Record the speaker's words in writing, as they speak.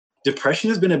depression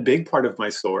has been a big part of my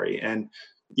story. And,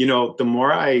 the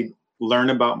more I learn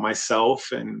about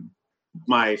myself and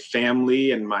my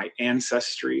family and my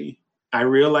ancestry, I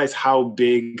realize how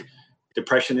big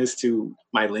depression is to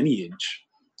my lineage.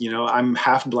 I'm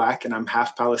half Black and I'm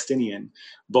half Palestinian,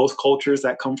 both cultures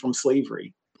that come from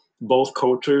slavery, both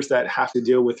cultures that have to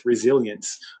deal with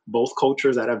resilience, both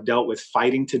cultures that have dealt with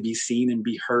fighting to be seen and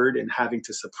be heard and having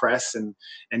to suppress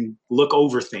and look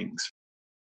over things.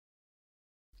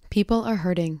 People are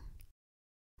hurting.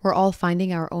 We're all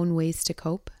finding our own ways to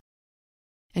cope.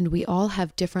 And we all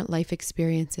have different life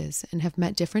experiences and have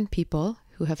met different people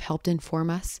who have helped inform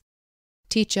us,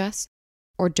 teach us,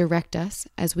 or direct us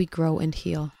as we grow and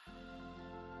heal.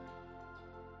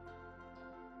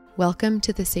 Welcome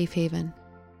to the Safe Haven,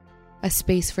 a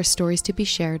space for stories to be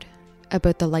shared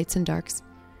about the lights and darks,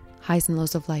 highs and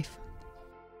lows of life.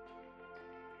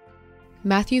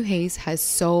 Matthew Hayes has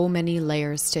so many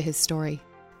layers to his story,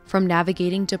 from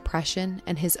navigating depression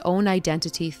and his own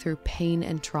identity through pain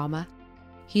and trauma.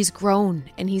 He's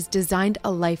grown and he's designed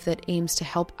a life that aims to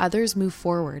help others move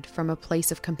forward from a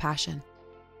place of compassion.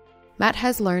 Matt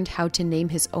has learned how to name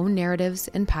his own narratives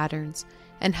and patterns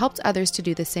and helped others to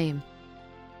do the same.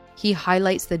 He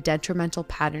highlights the detrimental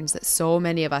patterns that so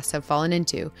many of us have fallen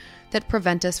into that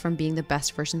prevent us from being the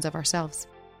best versions of ourselves.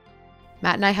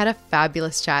 Matt and I had a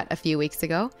fabulous chat a few weeks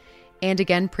ago, and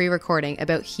again pre-recording,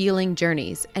 about healing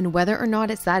journeys and whether or not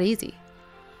it's that easy.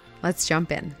 Let's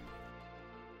jump in.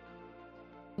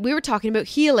 We were talking about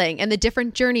healing and the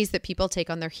different journeys that people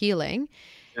take on their healing.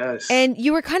 Yes. And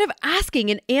you were kind of asking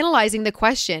and analyzing the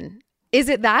question, is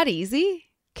it that easy?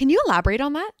 Can you elaborate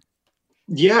on that?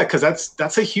 Yeah, because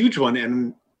that's a huge one.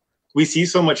 And we see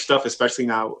so much stuff, especially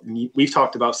now. We've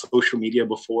talked about social media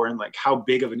before and like how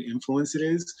big of an influence it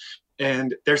is.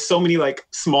 And there's so many like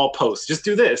small posts, just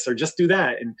do this or just do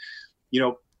that. And,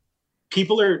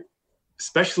 people are,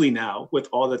 especially now with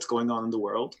all that's going on in the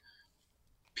world,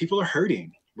 people are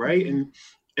hurting, right? Mm-hmm.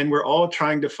 And we're all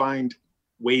trying to find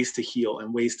ways to heal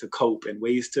and ways to cope and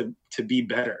ways to be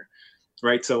better,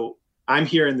 right? So I'm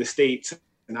here in the States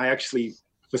and I actually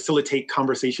facilitate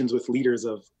conversations with leaders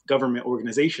of government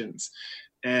organizations.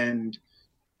 And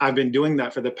I've been doing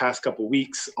that for the past couple of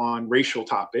weeks on racial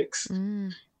topics.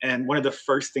 Mm. And one of the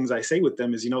first things I say with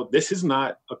them is, this is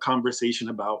not a conversation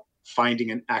about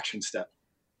finding an action step.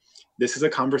 This is a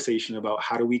conversation about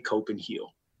how do we cope and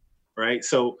heal, right?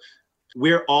 So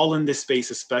we're all in this space,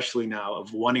 especially now,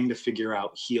 of wanting to figure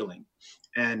out healing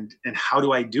and how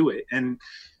do I do it? And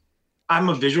I'm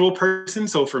a visual person.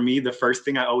 So for me, the first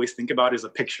thing I always think about is a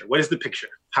picture. What is the picture?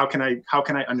 How can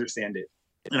I understand it?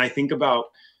 And I think about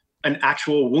an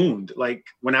actual wound. Like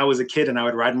when I was a kid and I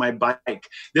would ride my bike,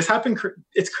 this happened.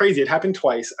 It's crazy. It happened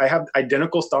twice. I have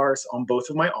identical scars on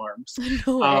both of my arms,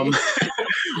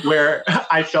 where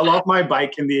I fell off my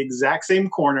bike in the exact same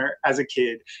corner as a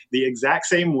kid, the exact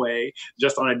same way,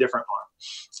 just on a different arm.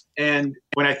 And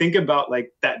when I think about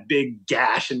like that big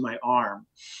gash in my arm,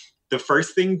 the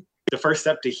first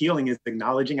step to healing is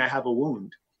acknowledging I have a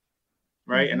wound,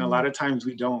 right? Mm-hmm. And a lot of times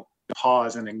we don't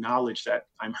pause and acknowledge that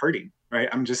I'm hurting, right?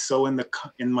 I'm just so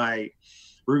in my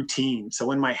routine,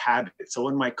 so in my habit, so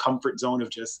in my comfort zone of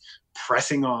just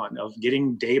pressing on, of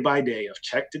getting day by day, of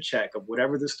check to check, of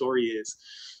whatever the story is,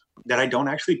 that I don't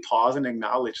actually pause and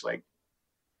acknowledge, like,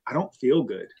 I don't feel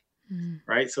good,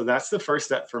 right? So that's the first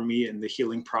step for me in the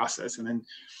healing process. And then,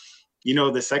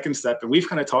 the second step, and we've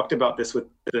kind of talked about this with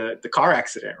the car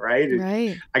accident, right?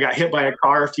 Right. I got hit by a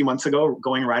car a few months ago,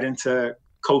 going right into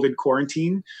COVID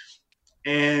quarantine.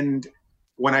 And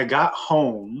when I got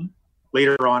home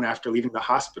later on after leaving the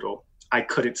hospital, I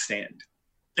couldn't stand.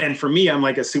 And for me, I'm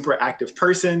like a super active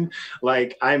person.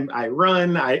 Like I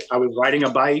run, I was riding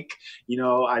a bike,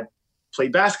 I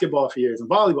played basketball for years and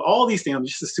volleyball, all these things. I'm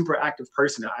just a super active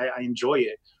person. I enjoy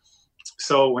it.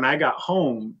 So when I got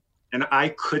home and I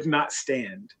could not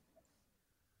stand,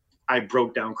 I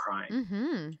broke down crying.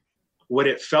 Mm-hmm. What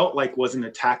it felt like was an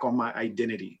attack on my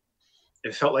identity.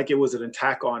 It felt like it was an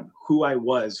attack on who I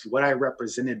was, what I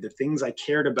represented, the things I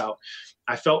cared about.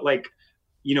 I felt like,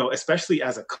 especially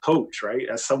as a coach, right?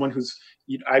 As someone who's,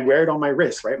 I wear it on my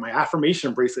wrist, right? My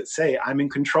affirmation bracelets say I'm in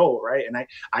control, right? And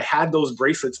I had those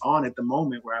bracelets on at the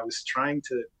moment where I was trying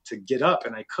to get up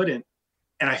and I couldn't.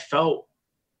 And I felt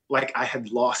like I had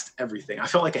lost everything. I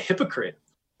felt like a hypocrite.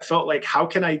 I felt like, how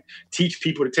can I teach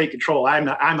people to take control? I'm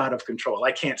out of control.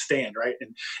 I can't stand, right?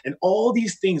 And all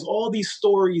these things, all these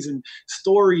stories and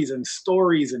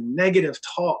negative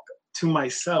talk to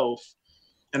myself.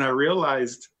 And I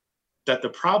realized that the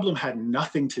problem had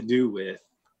nothing to do with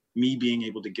me being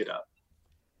able to get up.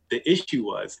 The issue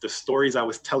was the stories I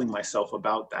was telling myself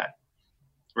about that.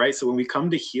 right? So when we come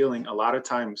to healing, a lot of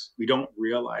times we don't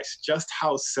realize just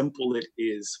how simple it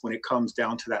is when it comes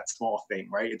down to that small thing,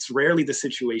 right? It's rarely the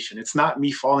situation. It's not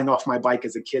me falling off my bike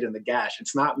as a kid in the gash.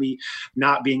 It's not me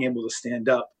not being able to stand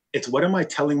up. It's what am I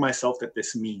telling myself that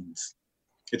this means?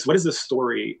 It's what is the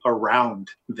story around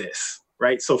this,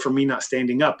 right? So for me, not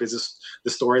standing up is this,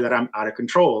 the story that I'm out of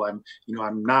control. I'm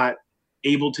not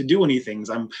able to do anything.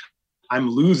 I'm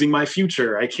losing my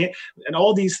future. I can't, and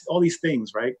all these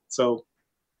things, right? So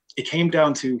it came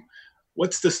down to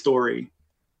what's the story,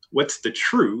 what's the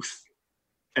truth,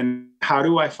 and how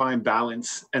do I find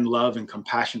balance and love and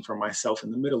compassion for myself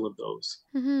in the middle of those?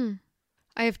 Mm-hmm.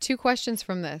 I have 2 questions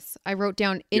from this. I wrote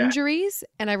down injuries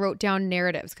and I wrote down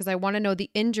narratives because I want to know the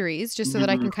injuries just so that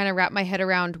I can kind of wrap my head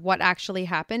around what actually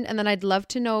happened. And then I'd love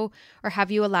to know or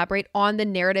have you elaborate on the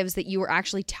narratives that you were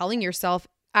actually telling yourself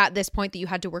at this point that you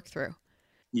had to work through.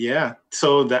 Yeah.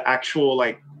 So the actual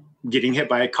like getting hit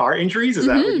by a car injuries, is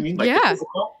that what you mean? Like yeah.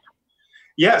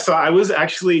 Yeah. So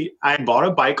I bought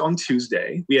a bike on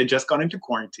Tuesday. We had just gone into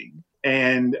quarantine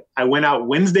and I went out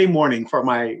Wednesday morning for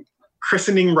my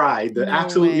christening ride, the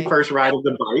absolutely first ride of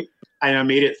the bike. And I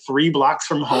made it 3 blocks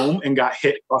from home and got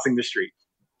hit crossing the street.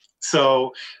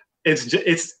 So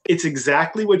it's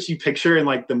exactly what you picture in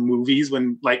like the movies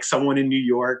when like someone in New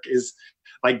York is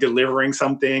like delivering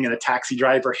something and a taxi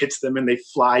driver hits them and they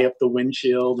fly up the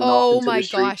windshield. And off into the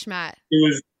street. Oh my gosh, Matt.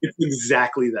 It's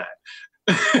exactly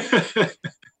that.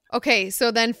 Okay. So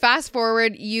then fast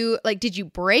forward, did you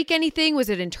break anything? Was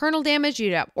it internal damage? Did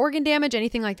you have organ damage?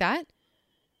 Anything like that?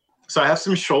 So I have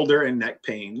some shoulder and neck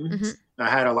pain. I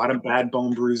had a lot of bad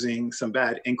bone bruising, some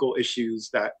bad ankle issues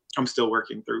that I'm still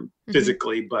working through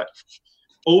physically, but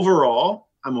overall,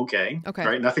 I'm okay. Okay.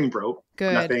 Right? Nothing broke.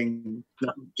 Good. Nothing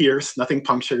pierced, nothing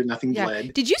punctured, nothing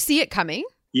bled. Did you see it coming?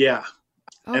 Yeah.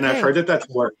 Okay. And I've heard that that's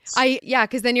worse.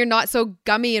 Because then you're not so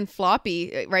gummy and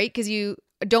floppy, right? Because you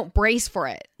don't brace for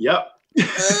it. Yep.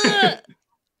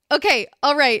 Okay.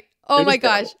 All right. Oh my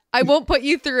gosh. I won't put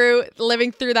you through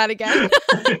living through that again.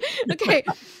 Okay.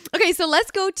 Okay. So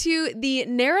let's go to the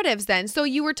narratives then. So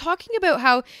you were talking about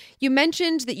how you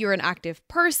mentioned that you're an active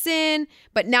person,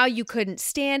 but now you couldn't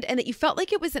stand and that you felt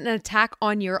like it was an attack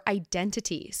on your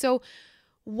identity. So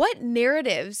what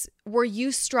narratives were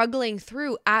you struggling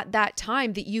through at that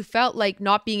time that you felt like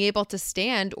not being able to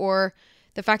stand or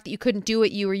the fact that you couldn't do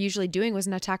what you were usually doing was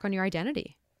an attack on your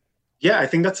identity? Yeah, I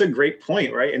think that's a great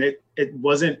point, right? And it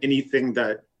wasn't anything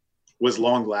that was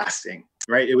long lasting,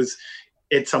 right?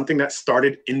 It's something that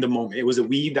started in the moment. It was a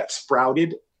weed that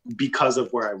sprouted because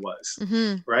of where I was,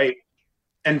 right?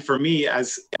 And for me,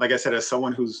 like I said, as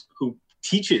someone who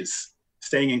teaches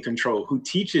staying in control, who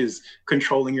teaches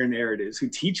controlling your narratives, who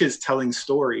teaches telling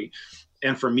story,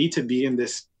 and for me to be in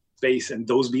this space and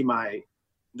those be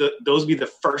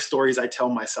the first stories I tell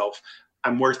myself,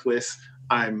 I'm worthless.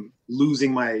 I'm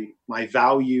losing my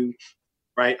value,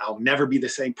 right? I'll never be the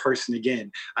same person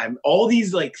again. I'm all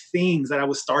these like things that I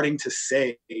was starting to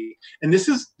say. And this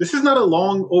is not a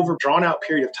long overdrawn out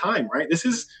period of time, right? This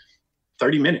is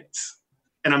 30 minutes.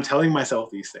 And I'm telling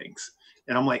myself these things.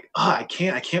 And I'm like, I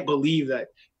can't believe that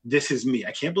this is me.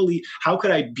 I can't believe, how could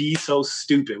I be so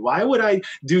stupid? Why would I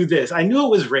do this? I knew it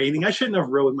was raining. I shouldn't have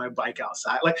rode my bike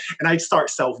outside. And I'd start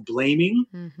self-blaming,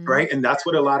 right? And that's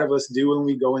what a lot of us do when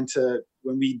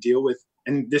we deal with,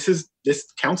 and this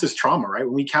counts as trauma, right?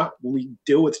 When we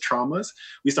deal with traumas,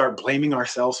 we start blaming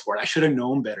ourselves for it. I should have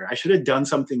known better. I should have done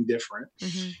something different.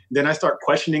 Then I start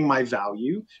questioning my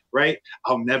value, right?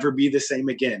 I'll never be the same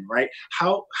again, right?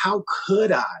 How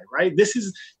could I, right?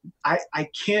 I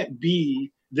can't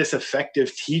be this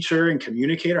effective teacher and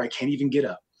communicator. I can't even get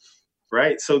up,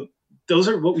 right? So those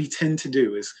are what we tend to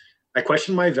do is I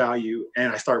question my value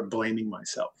and I start blaming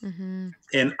myself.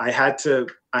 And I had to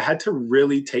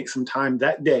really take some time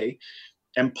that day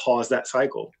and pause that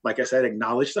cycle. Like I said,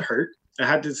 acknowledge the hurt. I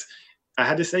had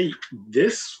to say,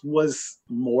 this was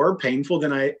more painful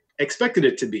than I expected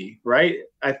it to be, right?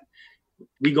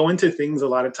 We go into things a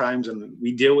lot of times and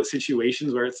we deal with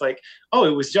situations where it's like, oh,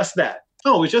 it was just that.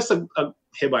 Oh, it was just a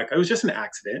hit bike. It was just an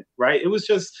accident, right? It was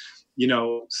just,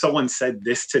 someone said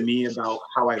this to me about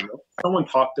how I look. Someone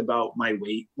talked about my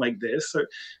weight like this. Or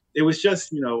it was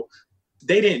just,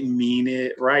 they didn't mean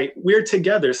it, right? We're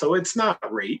together. So it's not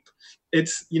rape.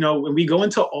 It's, when we go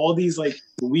into all these, like,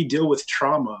 when we deal with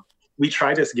trauma, we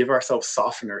try to give ourselves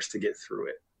softeners to get through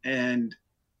it. And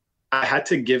I had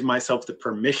to give myself the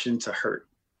permission to hurt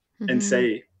and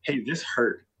say, hey, this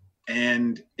hurt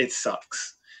and it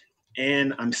sucks.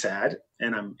 And I'm sad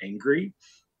and I'm angry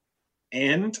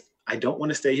and I don't want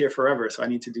to stay here forever. So I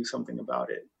need to do something about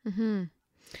it.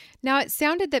 Now, it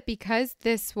sounded that because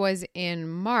this was in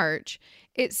March,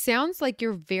 It sounds like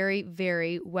you're very,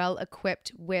 very well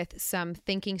equipped with some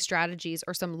thinking strategies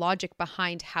or some logic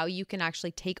behind how you can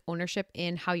actually take ownership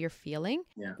in how you're feeling.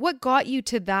 Yeah. What got you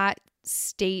to that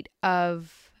state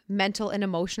of mental and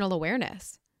emotional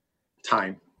awareness?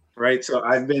 Time, right? So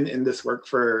I've been in this work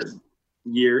for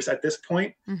years at this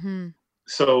point. Mm-hmm.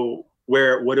 So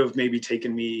where it would have maybe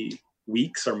taken me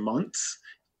weeks or months,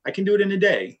 I can do it in a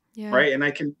day, Yeah. right? And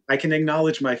I can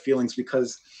acknowledge my feelings,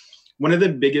 because one of the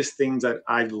biggest things that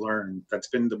I've learned that's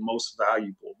been the most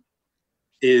valuable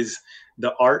is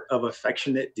the art of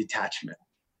affectionate detachment,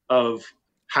 of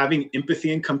having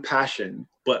empathy and compassion,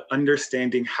 but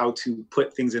understanding how to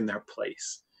put things in their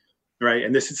place. Right.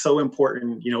 And this is so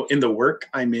important, in the work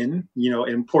I'm in,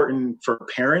 important for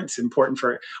parents, important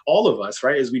for all of us,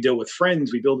 right? As we deal with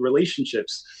friends, we build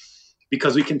relationships,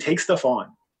 because we can take stuff on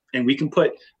and we can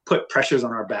put pressures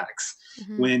on our backs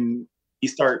Mm-hmm. when we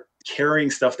start carrying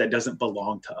stuff that doesn't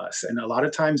belong to us. And a lot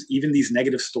of times, even these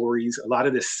negative stories, a lot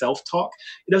of this self-talk,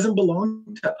 it doesn't belong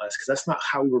to us, because that's not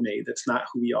how we were made. That's not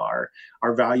who we are.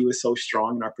 Our value is so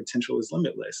strong and our potential is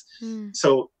limitless. Mm-hmm.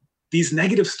 So these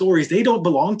negative stories, they don't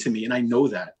belong to me. And I know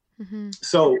that. Mm-hmm.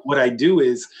 So what I do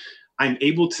is I'm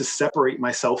able to separate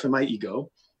myself and my ego.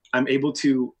 I'm able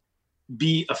to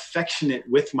be affectionate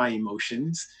with my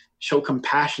emotions, show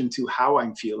compassion to how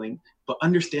I'm feeling, but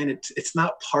understand it's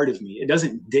not part of me. It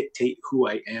doesn't dictate who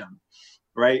I am,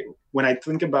 right? When I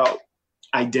think about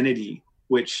identity,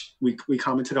 which we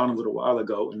commented on a little while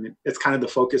ago, and it's kind of the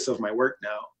focus of my work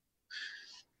now.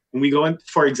 When we go in,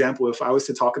 for example, if I was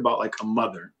to talk about like a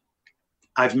mother,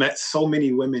 I've met so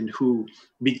many women who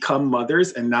become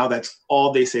mothers and now that's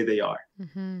all they say they are.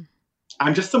 Mm-hmm.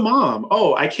 I'm just a mom.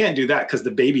 Oh, I can't do that because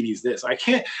the baby needs this.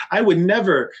 I would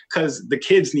never, because the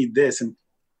kids need this. And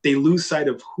they lose sight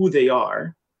of who they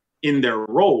are in their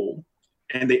role,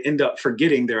 and they end up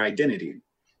forgetting their identity.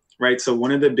 Right. So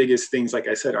one of the biggest things, like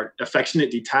I said, our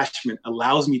affectionate detachment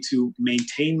allows me to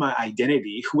maintain my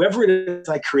identity, whoever it is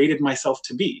I created myself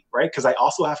to be. Right. Because I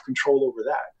also have control over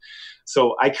that.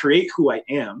 So I create who I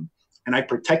am, and I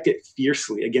protect it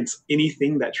fiercely against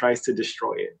anything that tries to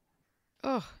destroy it.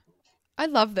 Oh, I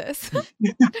love this.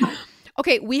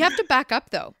 Okay, we have to back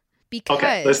up though,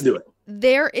 Okay, let's because do it.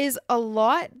 there is a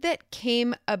lot that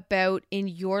came about in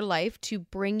your life to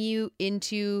bring you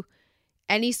into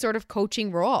any sort of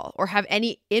coaching role or have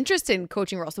any interest in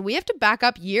coaching role. So we have to back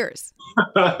up years.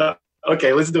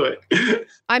 Okay, let's do it.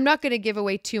 I'm not going to give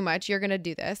away too much. You're going to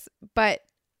do this, but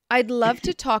I'd love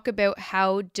to talk about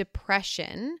how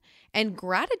depression and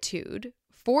gratitude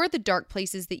for the dark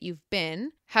places that you've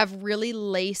been have really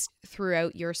laced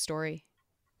throughout your story.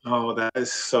 Oh,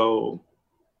 that's so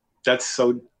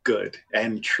good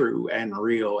and true and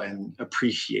real and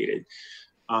appreciated.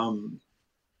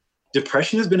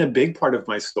 Depression has been a big part of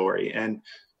my story. And,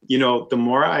 the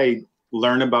more I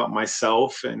learn about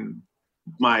myself and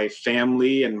my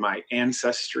family and my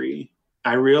ancestry,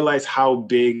 I realize how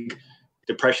big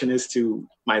depression is to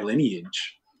my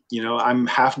lineage. I'm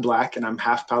half Black and I'm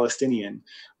half Palestinian,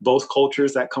 both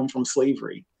cultures that come from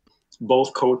slavery,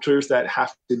 both cultures that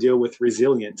have to deal with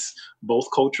resilience, both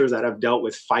cultures that have dealt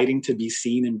with fighting to be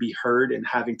seen and be heard and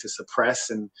having to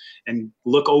suppress and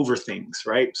look over things,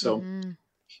 right? So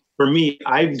for me,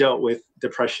 I've dealt with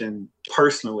depression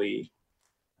personally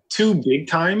 2 big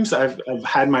times. I've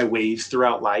had my waves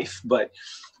throughout life, but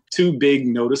 2 big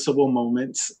noticeable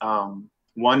moments.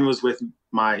 One was with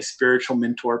my spiritual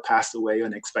mentor passed away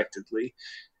unexpectedly.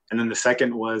 And then the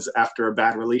second was after a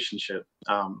bad relationship.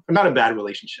 Not a bad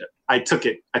relationship. I took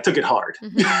it hard.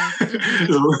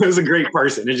 It was a great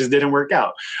person. It just didn't work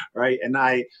out. Right. And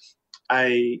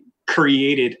I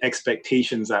created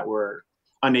expectations that were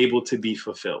unable to be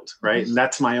fulfilled. Right. And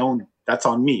that's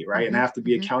on me. Right. And I have to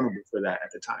be accountable for that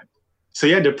at the time. So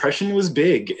yeah, depression was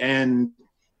big. And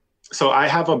so I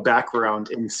have a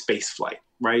background in space flight.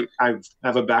 Right. I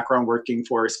have a background working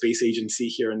for a space agency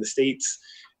here in the States.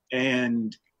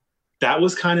 And that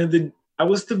was kind of the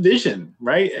vision,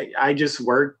 right? I just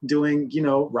worked doing,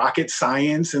 rocket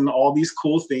science and all these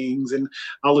cool things. And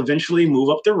I'll eventually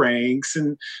move up the ranks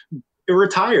and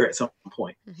retire at some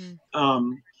point.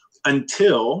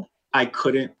 Until I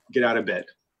couldn't get out of bed.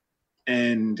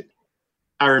 And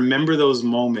I remember those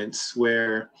moments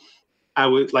where I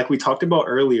would, like we talked about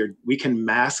earlier, we can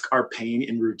mask our pain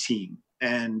in routine.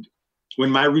 And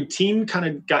when my routine kind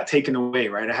of got taken away,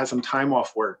 right, I had some time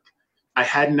off work, I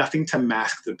had nothing to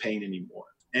mask the pain anymore.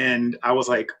 And I was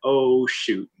like, oh,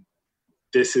 shoot,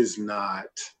 this is not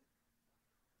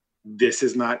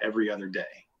every other day.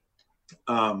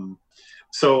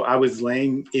 So I was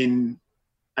laying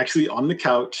actually on the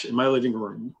couch in my living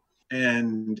room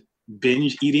and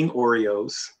binge eating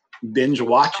Oreos binge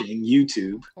watching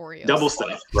YouTube. Oreos. Double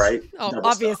stuff, right? Oh, Double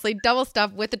obviously, double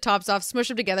stuff with the tops off, smush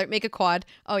them together, make a quad.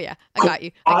 Oh yeah, I got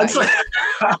you. I got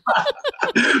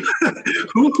you.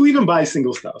 Who even buys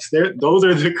single stuffs? Those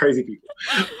are the crazy people.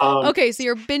 Okay, so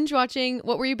you're binge watching.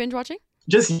 What were you binge watching?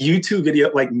 Just YouTube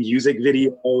video, like music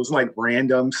videos, like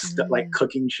random stuff, like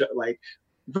cooking show, like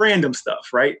random stuff,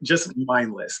 right? Just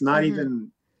mindless, not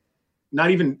even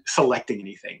selecting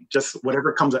anything, just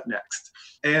whatever comes up next.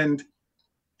 And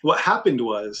what happened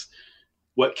was,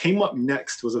 what came up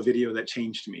next was a video that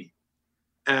changed me.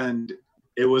 And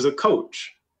it was a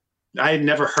coach. I had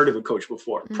never heard of a coach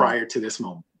before prior to this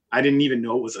moment. I didn't even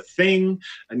know it was a thing.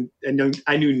 And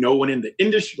I knew no one in the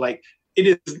industry. Like,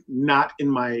 it is not in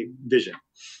my vision.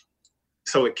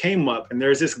 So it came up, and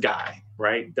there's this guy,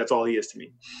 right? That's all he is to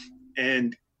me.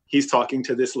 And he's talking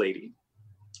to this lady,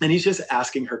 and he's just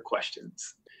asking her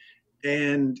questions.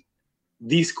 And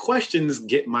these questions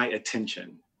get my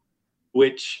attention,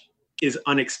 which is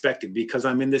unexpected because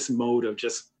I'm in this mode of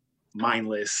just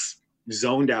mindless,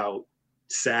 zoned out,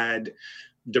 sad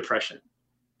depression.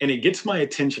 And it gets my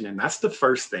attention. And that's the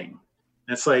first thing.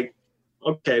 And it's like,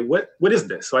 okay, what is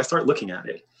this? So I start looking at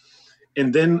it.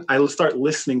 And then I start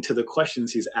listening to the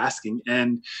questions he's asking,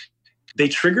 and they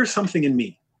trigger something in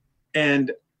me.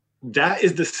 And that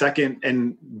is the second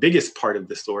and biggest part of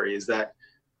the story, is that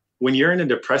when you're in a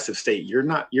depressive state, you're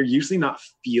usually not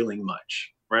feeling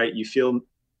much, right? You feel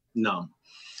numb.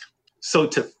 So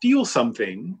to feel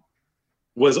something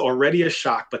was already a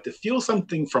shock, but to feel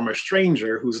something from a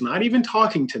stranger who's not even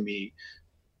talking to me,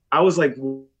 I was like,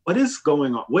 what is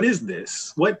going on? What is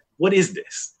this? What is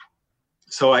this?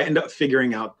 So I end up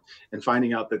figuring out and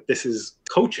finding out that this is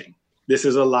coaching. This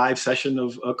is a live session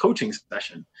of a coaching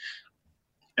session.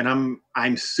 And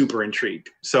I'm super intrigued.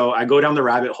 So I go down the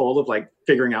rabbit hole of like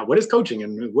figuring out what is coaching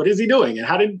and what is he doing and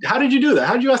how did you do that?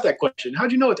 How did you ask that question? How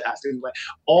did you know what to ask? And like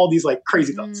all these like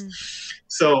crazy thoughts.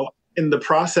 So in the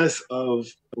process of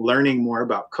learning more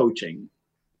about coaching,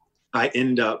 I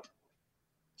end up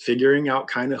figuring out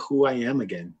kind of who I am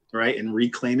again, right? And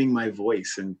reclaiming my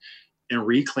voice and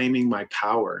reclaiming my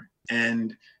power.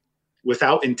 And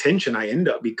without intention, I end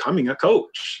up becoming a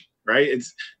coach. Right.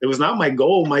 It was not my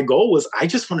goal. My goal was, I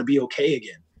just want to be okay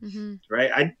again.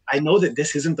 Right. I know that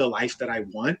this isn't the life that I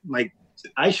want. Like,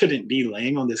 I shouldn't be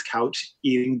laying on this couch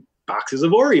eating boxes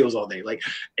of Oreos all day, like,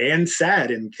 and sad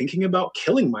and thinking about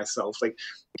killing myself. Like,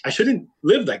 I shouldn't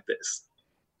live like this.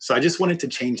 So I just wanted to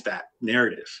change that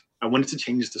narrative. I wanted to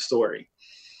change the story.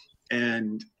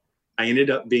 And I ended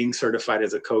up being certified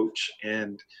as a coach.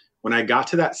 And when I got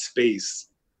to that space,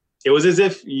 it was as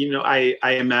if, I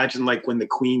imagine like when the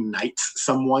Queen knights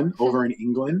someone over in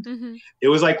England, it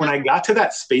was like when I got to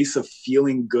that space of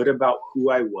feeling good about who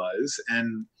I was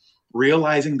and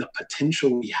realizing the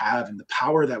potential we have and the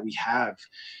power that we have,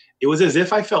 it was as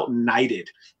if I felt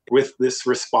knighted with this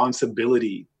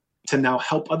responsibility to now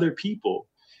help other people.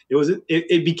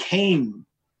 It became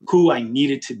who I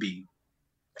needed to be.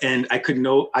 And I could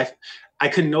no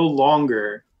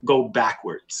longer go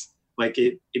backwards. Like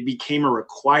it became a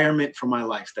requirement for my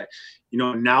life that,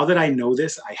 now that I know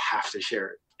this, I have to share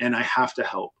it and I have to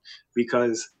help,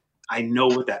 because I know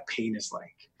what that pain is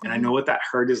like. And I know what that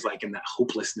hurt is like and that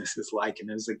hopelessness is like.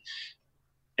 And it was like,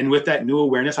 and with that new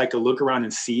awareness, I could look around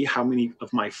and see how many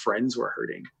of my friends were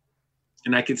hurting.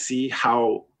 And I could see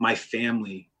how my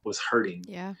family was hurting.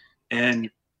 Yeah.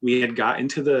 And we had got in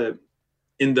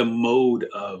the mode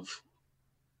of,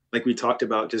 like we talked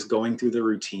about, just going through the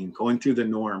routine, going through the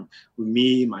norm with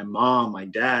me, my mom, my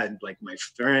dad, like my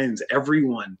friends,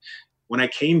 everyone. When I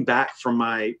came back from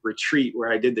my retreat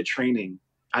where I did the training,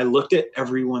 I looked at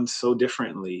everyone so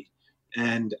differently,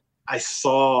 and I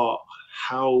saw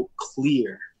how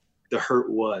clear the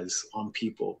hurt was on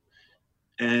people.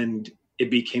 And it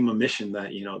became a mission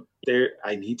that,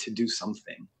 I need to do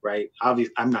something, right?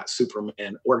 Obviously, I'm not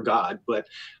Superman or God, but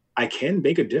I can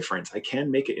make a difference. I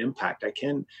can make an impact.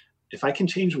 If I can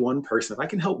change one person, if I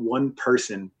can help one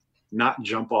person not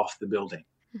jump off the building,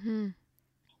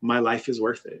 my life is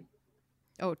worth it.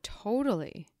 Oh,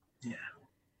 totally. Yeah.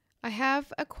 I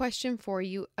have a question for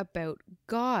you about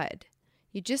God.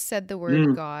 You just said the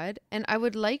word God, and I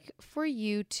would like for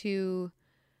you to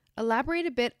elaborate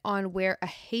a bit on where a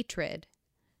hatred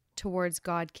towards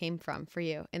God came from for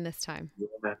you in this time.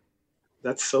 Yeah,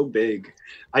 that's so big.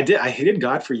 I hated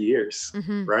God for years,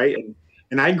 right?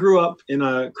 And I grew up in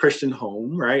a Christian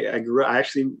home, right? I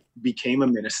actually became a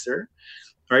minister,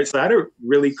 right? So I had a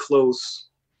really close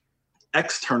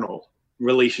external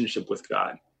relationship with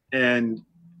God. And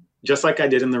just like I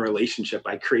did in the relationship,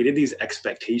 I created these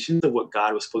expectations of what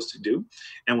God was supposed to do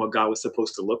and what God was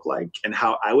supposed to look like and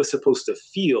how I was supposed to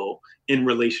feel in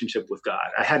relationship with God.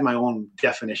 I had my own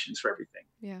definitions for everything.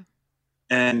 Yeah.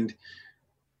 And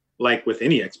like with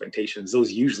any expectations,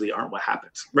 those usually aren't what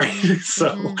happens, right?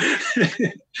 Mm-hmm.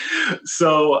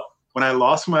 So when I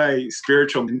lost my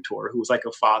spiritual mentor, who was like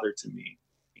a father to me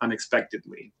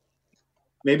unexpectedly,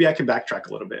 maybe I can backtrack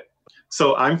a little bit.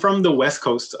 So I'm from the West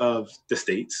Coast of the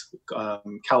States,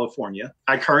 California.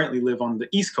 I currently live on the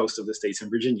East Coast of the States in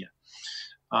Virginia.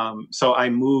 So I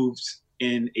moved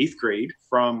in 8th grade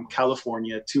from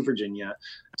California to Virginia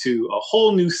to a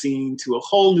whole new scene, to a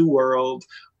whole new world,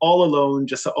 all alone,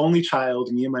 just the only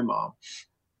child, me and my mom.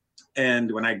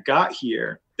 And when I got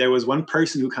here, there was one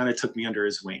person who kind of took me under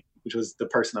his wing, which was the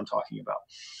person I'm talking about.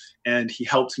 And he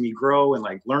helped me grow and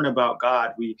like learn about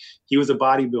God. He was a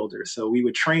bodybuilder, so we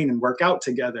would train and work out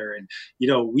together. And,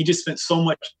 we just spent so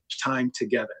much time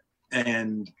together.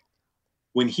 And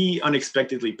when he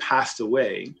unexpectedly passed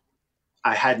away,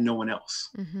 I had no one else,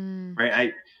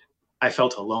 right? I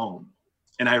felt alone.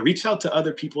 And I reached out to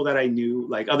other people that I knew,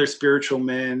 like other spiritual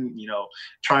men,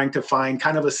 trying to find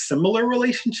kind of a similar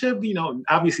relationship.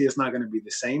 Obviously it's not going to be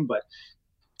the same, but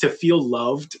to feel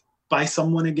loved by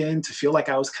someone again, to feel like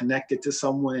I was connected to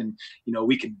someone,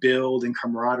 we could build in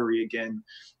camaraderie again.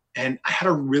 And I had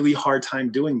a really hard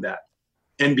time doing that.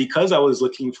 And because I was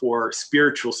looking for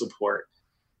spiritual support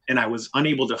and I was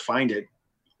unable to find it,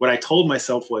 what I told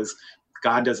myself was,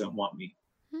 God doesn't want me.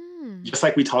 Just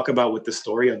like we talk about with the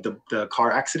story of the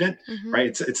car accident,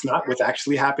 right? It's not what's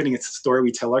actually happening. It's the story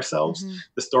we tell ourselves.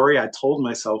 The story I told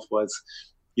myself was,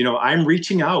 I'm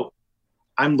reaching out.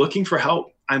 I'm looking for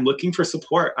help. I'm looking for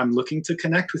support. I'm looking to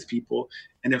connect with people.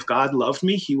 And if God loved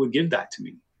me, he would give that to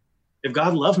me. If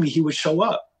God loved me, he would show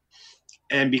up.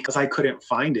 And because I couldn't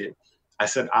find it, I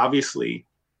said, obviously,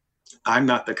 I'm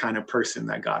not the kind of person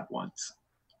that God wants.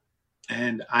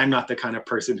 And I'm not the kind of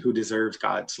person who deserves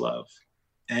God's love.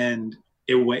 And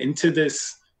it went into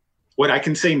this, what I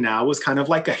can say now was kind of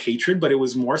like a hatred, but it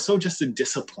was more so just a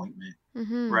disappointment,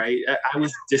 right? I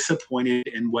was disappointed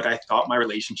in what I thought my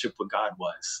relationship with God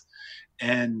was.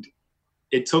 And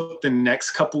it took the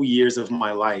next couple years of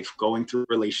my life going through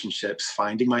relationships,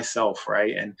 finding myself,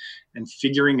 right? And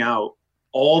figuring out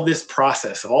all this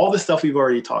process of all the stuff we've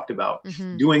already talked about,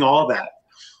 doing all that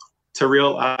to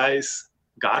realize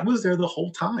God was there the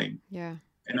whole time. Yeah.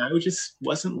 And I just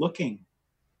wasn't looking.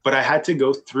 But I had to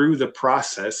go through the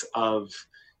process of,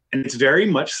 and it's very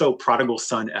much so prodigal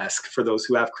son-esque for those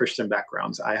who have Christian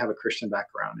backgrounds. I have a Christian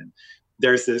background. And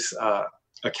there's this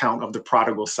account of the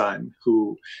prodigal son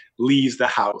who leaves the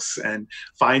house and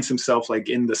finds himself like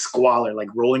in the squalor, like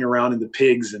rolling around in the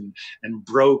pigs and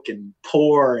broke and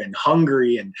poor and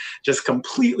hungry and just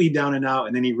completely down and out.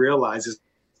 And then he realizes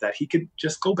that he could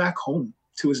just go back home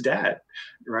to his dad,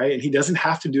 right? And he doesn't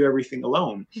have to do everything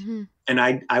alone. And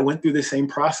I went through the same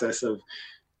process of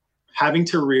having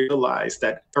to realize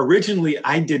that originally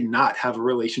I did not have a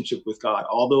relationship with God,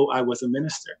 although I was a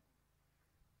minister.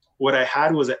 What I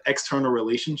had was an external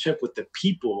relationship with the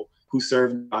people who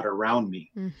served God around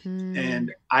me.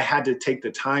 And I had to take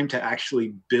the time to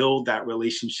actually build that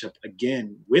relationship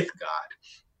again with God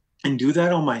and do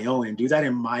that on my own and do that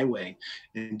in my way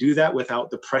and do that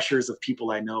without the pressures of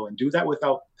people I know and do that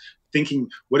without thinking,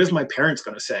 what is my parents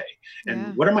going to say?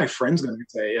 And what are my friends going to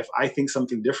say if I think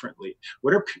something differently?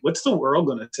 What's the world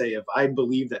going to say if I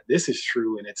believe that this is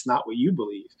true and it's not what you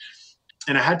believe?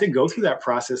 And I had to go through that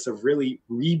process of really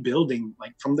rebuilding,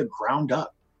 like from the ground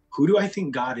up. Who do I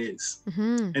think God is?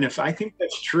 And if I think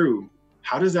that's true,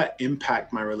 how does that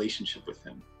impact my relationship with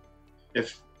him?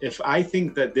 If I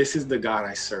think that this is the God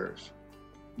I serve,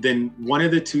 then one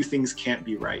of the two things can't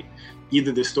be right.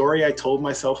 Either the story I told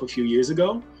myself a few years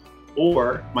ago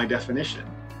or my definition.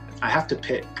 I have to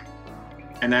pick.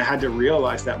 And I had to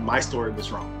realize that my story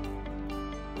was wrong.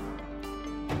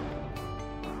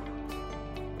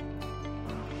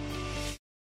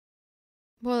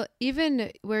 Well,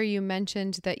 even where you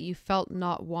mentioned that you felt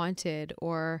not wanted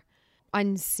or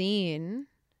unseen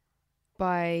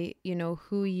by,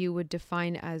 who you would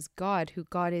define as God, who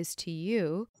God is to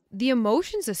you, the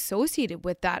emotions associated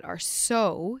with that are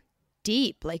so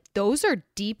deep. Like those are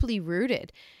deeply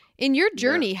rooted. In your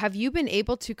journey, have you been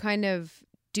able to kind of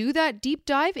do that deep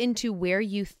dive into where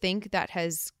you think that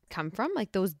has come from?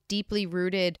 Like those deeply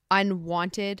rooted,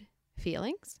 unwanted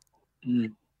feelings?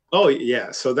 Oh,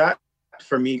 yeah. So that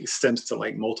for me stems to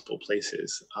like multiple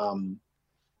places.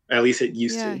 At least it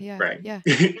used to, right? Yeah.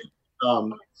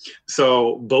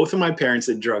 So both of my parents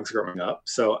did drugs growing up.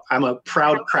 So I'm a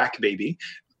proud crack baby.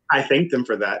 I thank them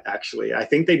for that, actually. I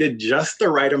think they did just the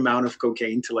right amount of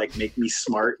cocaine to like make me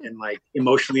smart and like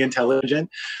emotionally intelligent.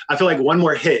 I feel like one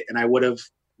more hit and I would have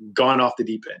gone off the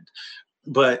deep end.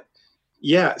 But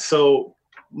yeah, so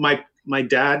my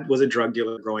dad was a drug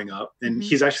dealer growing up, and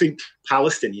he's actually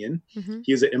Palestinian.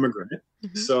 He was an immigrant.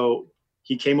 So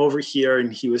he came over here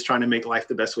and he was trying to make life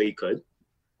the best way he could,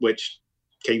 which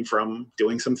came from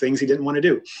doing some things he didn't want to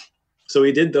do. So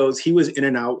he did those. He was in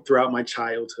and out throughout my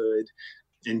childhood,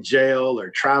 in jail or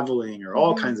traveling or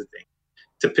all kinds of things.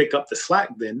 To pick up the slack,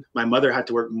 then my mother had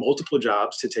to work multiple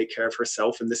jobs to take care of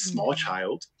herself and this small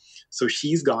child. So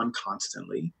she's gone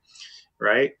constantly,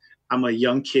 right? I'm a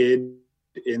young kid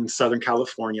in Southern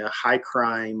California, high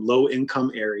crime, low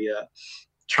income area,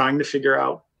 trying to figure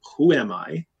out who am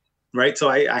I, right? So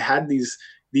I had these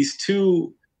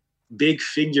two big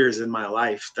figures in my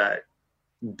life that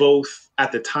both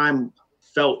at the time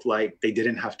felt like they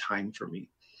didn't have time for me.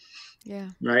 Yeah.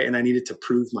 Right. And I needed to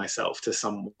prove myself to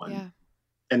someone. Yeah.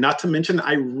 And not to mention,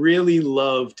 I really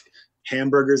loved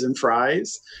hamburgers and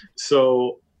fries.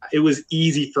 So it was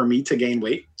easy for me to gain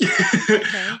weight. Okay.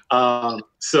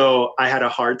 So I had a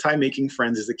hard time making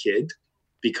friends as a kid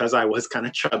because I was kind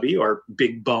of chubby or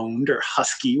big boned or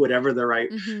husky, whatever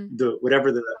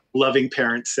whatever the loving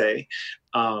parents say.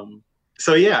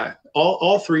 So yeah,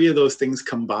 all three of those things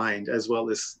combined, as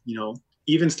well as,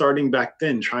 even starting back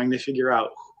then, trying to figure out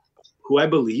who I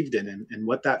believed in and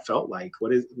what that felt like.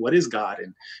 What is God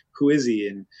and who is he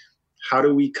and how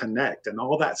do we connect, and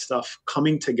all that stuff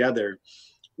coming together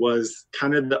was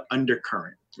kind of the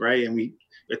undercurrent, right? And we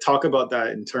talk about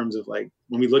that in terms of like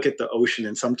when we look at the ocean,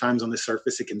 and sometimes on the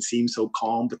surface it can seem so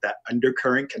calm, but that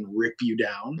undercurrent can rip you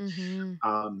down.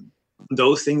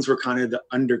 Those things were kind of the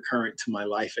undercurrent to my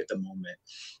life at the moment.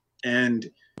 And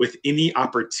with any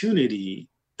opportunity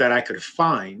that I could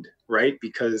find, right?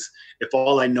 Because if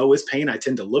all I know is pain, I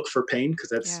tend to look for pain because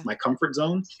that's my comfort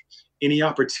zone. Any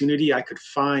opportunity I could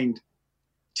find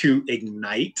to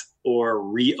ignite or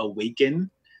reawaken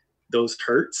those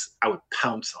hurts, I would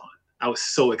pounce on. I was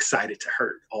so excited to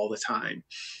hurt all the time.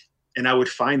 And I would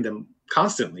find them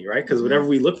constantly, right? Because whatever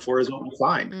we look for is what we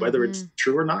find, whether it's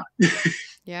true or not.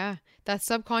 Yeah. That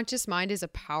subconscious mind is a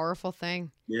powerful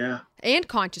thing. Yeah. And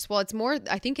conscious. Well, it's more,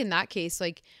 I think in that case,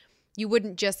 like you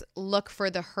wouldn't just look for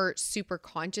the hurt super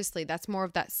consciously. That's more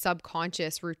of that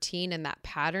subconscious routine and that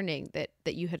patterning that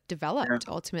you had developed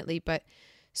ultimately, but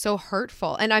so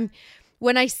hurtful. And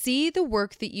when I see the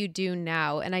work that you do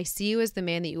now and I see you as the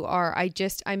man that you are,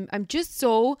 I'm just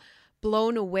so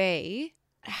blown away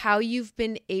how you've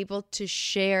been able to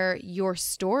share your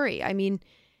story. I mean,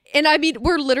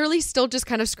 we're literally still just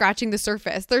kind of scratching the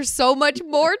surface. There's so much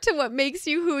more to what makes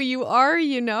you who you are,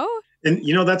 And,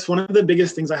 that's one of the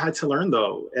biggest things I had to learn,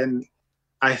 though. And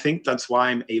I think that's why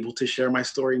I'm able to share my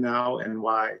story now and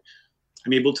why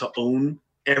I'm able to own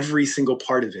every single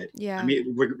part of it. Yeah. I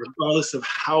mean, regardless of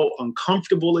how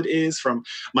uncomfortable it is, from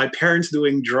my parents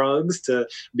doing drugs to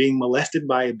being molested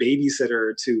by a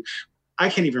babysitter to, I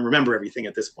can't even remember everything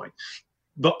at this point.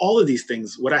 But all of these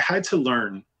things, what I had to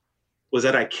learn was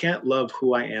that I can't love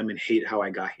who I am and hate how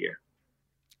I got here.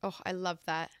 Oh, I love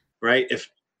that. Right? If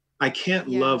I can't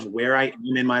love where I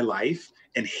am in my life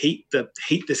and hate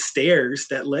the stairs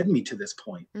that led me to this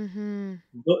point.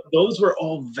 Those were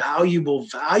all valuable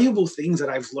things that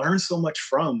I've learned so much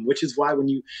from, which is why when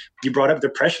you brought up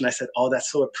depression, I said, oh,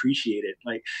 that's so appreciated.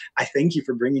 Like, I thank you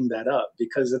for bringing that up,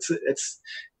 because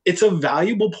it's a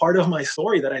valuable part of my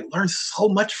story that I learned so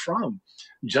much from.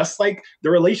 Just like the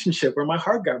relationship where my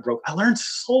heart got broke, I learned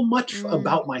so much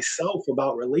about myself,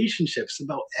 about relationships,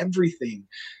 about everything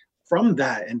from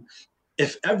that. And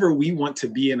if ever we want to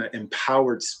be in an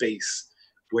empowered space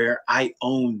where I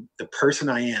own the person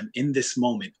I am in this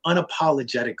moment,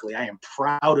 unapologetically, I am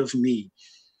proud of me,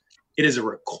 it is a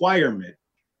requirement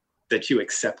that you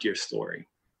accept your story.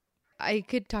 I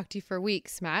could talk to you for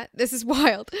weeks, Matt. This is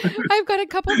wild. I've got a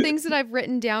couple things that I've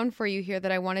written down for you here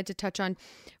that I wanted to touch on.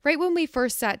 Right when we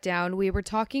first sat down, we were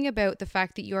talking about the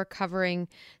fact that you're covering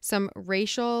some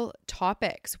racial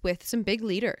topics with some big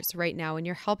leaders right now, and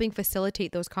you're helping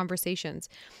facilitate those conversations.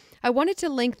 I wanted to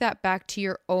link that back to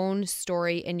your own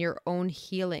story and your own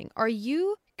healing. Are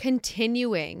you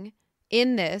continuing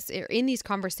in these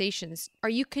conversations, are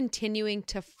you continuing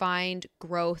to find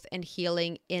growth and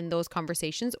healing in those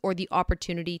conversations, or the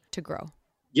opportunity to grow?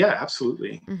 Yeah,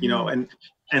 absolutely.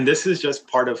 And this is just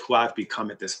part of who I've become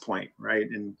at this point, right?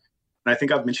 And I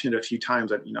think I've mentioned it a few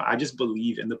times that, I just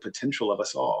believe in the potential of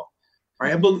us all,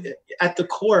 right? I believe at the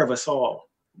core of us all,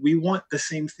 we want the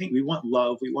same thing. We want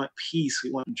love. We want peace.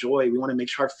 We want joy. We want to make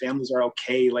sure our families are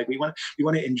okay. Like we want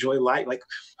to enjoy life. Like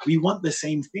we want the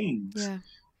same things. Yeah.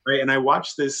 right? And I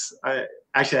watched this. I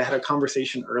had a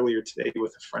conversation earlier today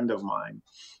with a friend of mine,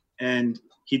 and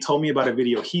he told me about a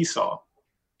video he saw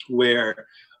where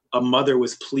a mother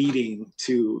was pleading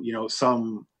to,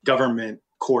 some government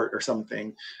court or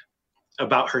something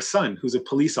about her son, who's a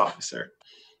police officer.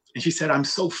 And she said, I'm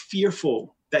so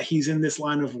fearful that he's in this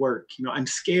line of work. I'm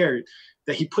scared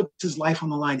that he puts his life on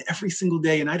the line every single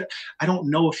day. And I don't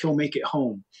know if he'll make it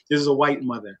home. This is a white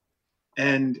mother.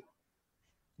 And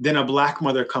then a Black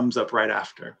mother comes up right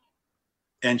after.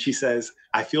 And she says,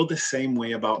 I feel the same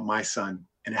way about my son.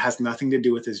 And it has nothing to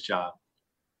do with his job.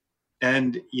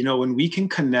 And, when we can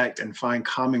connect and find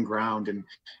common ground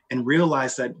and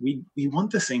realize that we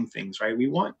want the same things, right? We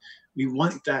want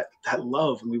that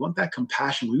love, and we want that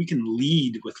compassion. We can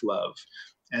lead with love.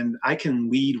 And I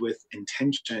can lead with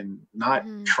intention, not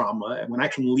trauma. And when I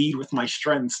can lead with my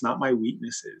strengths, not my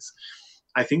weaknesses,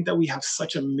 I think that we have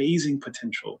such amazing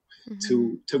potential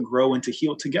to grow and to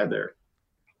heal together.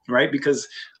 Right. Because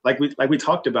like we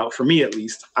talked about, for me, at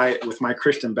least, with my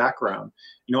Christian background,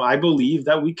 I believe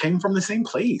that we came from the same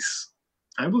place.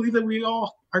 I believe that we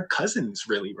all are cousins,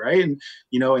 really. Right. And,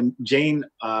 and Jane,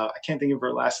 I can't think of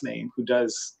her last name, who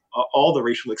does all the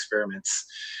racial experiments.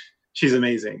 She's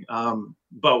amazing.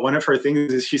 But one of her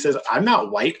things is she says, I'm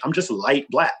not white. I'm just light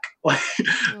Black.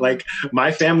 Like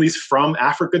my family's from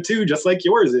Africa, too, just like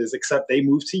yours is, except they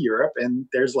moved to Europe and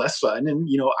there's less sun. And,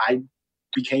 I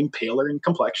became paler in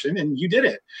complexion and you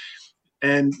didn't.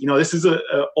 And, this is a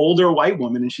older white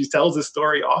woman, and she tells this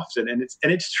story often, and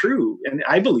it's true. And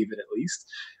I believe it, at least,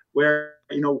 where,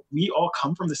 we all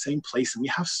come from the same place and we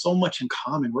have so much in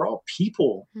common. We're all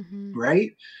people,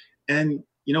 right? And,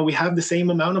 we have the same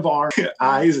amount of our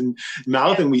eyes and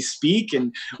mouth, and we speak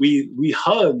and we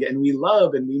hug and we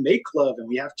love and we make love and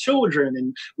we have children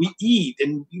and we eat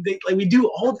and we do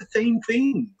all the same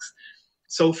things.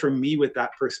 So for me, with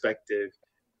that perspective,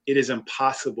 it is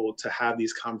impossible to have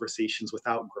these conversations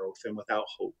without growth and without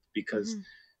hope,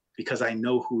 because I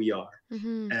know who we are.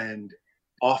 And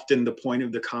often the point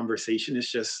of the conversation is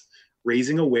just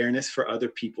raising awareness for other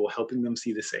people, helping them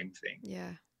see the same thing.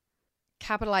 Yeah.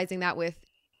 Capitalizing that with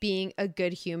being a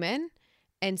good human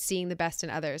and seeing the best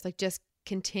in others. Like, just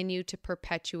continue to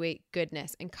perpetuate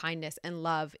goodness and kindness and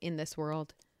love in this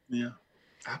world. Yeah,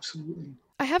 absolutely.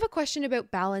 I have a question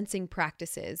about balancing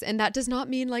practices, and that does not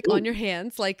mean like on your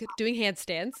hands, like doing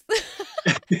handstands.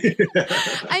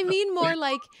 I mean more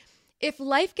like, if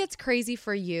life gets crazy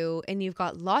for you and you've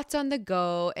got lots on the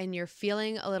go and you're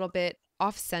feeling a little bit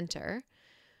off center,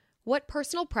 what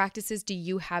personal practices do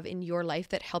you have in your life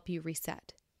that help you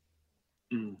reset?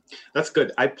 That's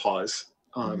good. I pause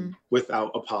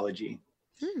without apology,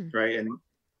 right? And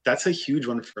that's a huge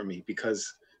one for me,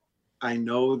 because I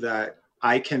know that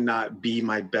I cannot be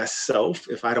my best self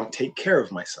if I don't take care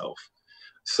of myself.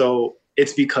 So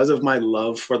it's because of my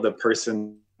love for the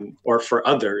person or for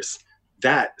others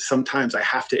that sometimes I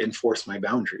have to enforce my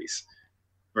boundaries,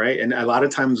 right? And a lot of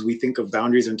times we think of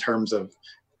boundaries in terms of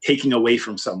taking away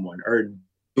from someone or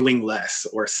doing less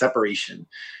or separation.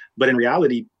 But in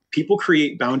reality, people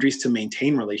create boundaries to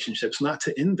maintain relationships, not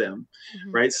to end them,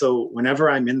 right? So whenever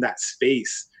I'm in that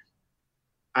space,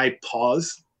 I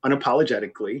pause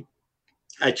unapologetically.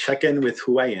 I check in with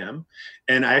who I am.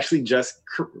 And I actually just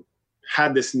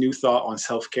had this new thought on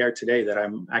self-care today that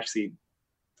I'm actually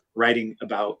writing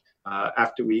about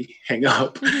after we hang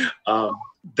up,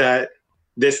 that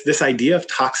this idea of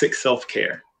toxic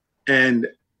self-care. And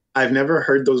I've never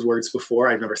heard those words before.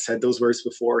 I've never said those words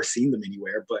before or seen them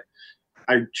anywhere, but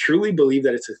I truly believe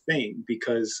that it's a thing,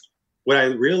 because what I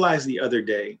realized the other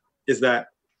day is that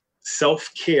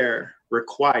self-care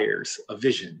requires a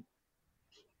vision.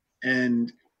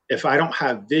 And if I don't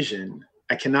have vision,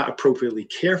 I cannot appropriately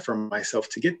care for myself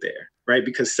to get there, right?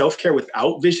 Because self-care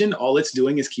without vision, all it's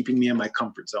doing is keeping me in my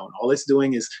comfort zone. All it's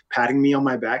doing is patting me on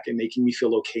my back and making me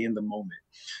feel okay in the moment.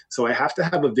 So I have to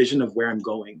have a vision of where I'm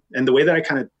going. And the way that I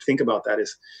kind of think about that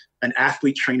is an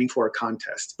athlete training for a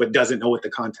contest, but doesn't know what the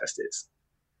contest is.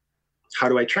 How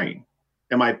do I train?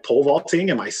 Am I pole vaulting?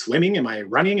 Am I swimming? Am I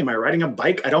running? Am I riding a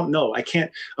bike? I don't know. I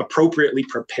can't appropriately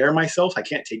prepare myself. I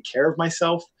can't take care of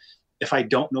myself if I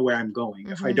don't know where I'm going,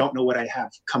 if I don't know what I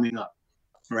have coming up,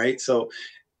 right? So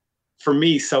for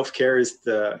me, self-care is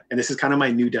and this is kind of my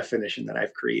new definition that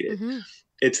I've created.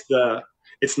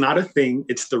 It's not a thing,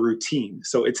 it's the routine.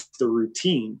 So it's the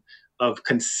routine of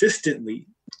consistently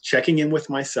checking in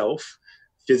with myself,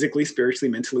 physically,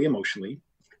 spiritually, mentally, emotionally,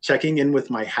 checking in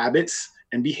with my habits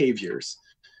and behaviors,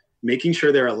 making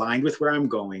sure they're aligned with where I'm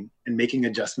going, and making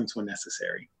adjustments when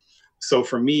necessary. So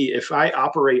for me, if I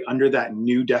operate under that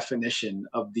new definition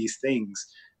of these things,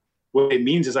 What it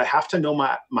means is I have to know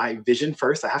my vision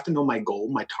first. I have to know my goal,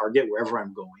 my target, wherever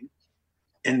I'm going.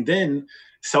 And then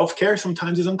self-care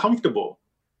sometimes is uncomfortable,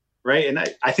 right? And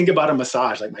I think about a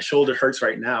massage, like my shoulder hurts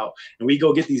right now, and we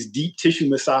go get these deep tissue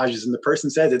massages and the person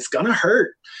says it's gonna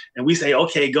hurt. And we say,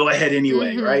 okay, go ahead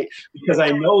anyway, right? Because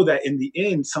I know that in the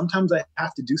end, sometimes I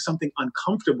have to do something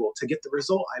uncomfortable to get the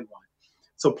result I want.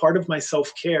 So part of my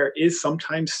self-care is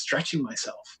sometimes stretching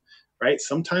myself, right?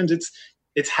 Sometimes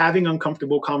it's having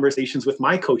uncomfortable conversations with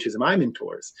my coaches and my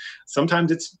mentors.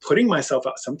 Sometimes it's putting myself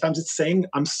out. Sometimes it's saying,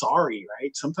 I'm sorry,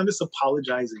 right? Sometimes it's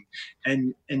apologizing.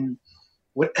 And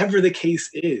whatever the case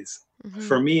is,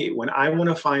 for me, when I want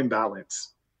to find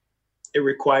balance, it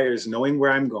requires knowing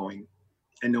where I'm going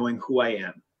and knowing who I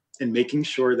am and making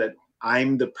sure that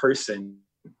I'm the person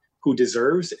who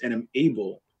deserves and am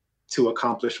able to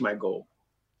accomplish my goal.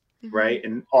 Right.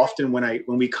 And often when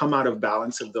we come out of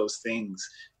balance of those things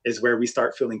is where we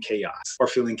start feeling chaos or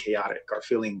feeling chaotic or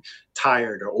feeling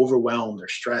tired or overwhelmed or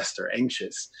stressed or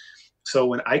anxious. So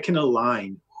when I can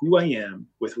align who I am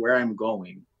with where I'm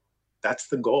going, that's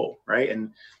the goal. Right.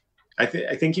 And I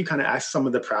think you kind of asked some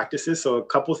of the practices. So a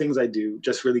couple things I do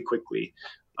just really quickly.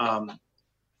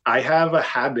 I have a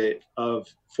habit of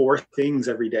 4 things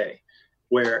every day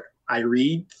where I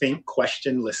read, think,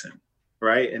 question, listen.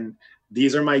 Right. And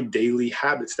these are my daily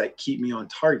habits that keep me on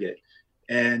target.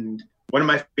 And one of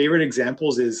my favorite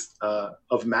examples is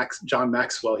of John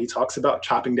Maxwell. He talks about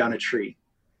chopping down a tree.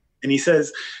 And he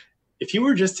says, if you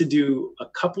were just to do a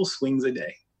couple swings a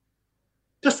day,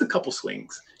 just a couple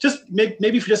swings, just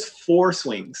maybe for just 4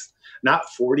 swings, not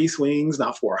 40 swings,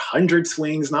 not 400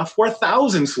 swings, not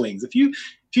 4,000 swings. If you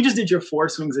just did your 4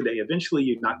 swings a day, eventually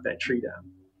you'd knock that tree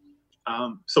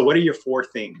down. So what are your 4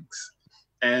 things?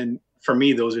 And for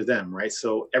me, those are them, right?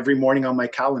 So every morning on my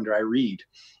calendar, I read,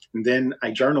 and then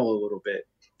I journal a little bit,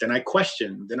 then I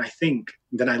question, then I think,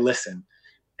 then I listen.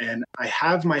 And I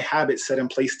have my habits set in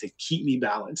place to keep me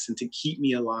balanced and to keep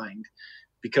me aligned.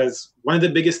 Because one of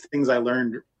the biggest things I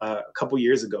learned a couple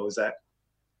years ago is that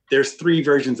there's 3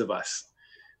 versions of us.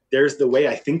 There's the way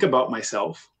I think about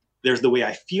myself, there's the way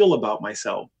I feel about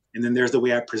myself, and then there's the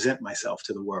way I present myself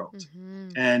to the world.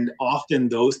 And often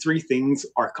those 3 things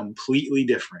are completely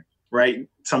different. Right.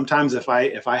 Sometimes if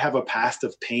I have a past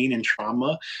of pain and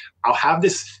trauma, I'll have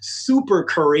this super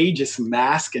courageous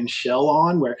mask and shell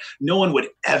on where no one would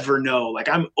ever know. Like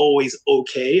I'm always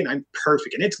okay and I'm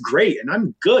perfect and it's great and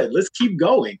I'm good. Let's keep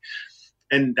going.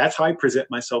 And that's how I present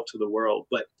myself to the world.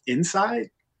 But inside,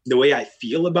 the way I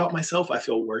feel about myself, I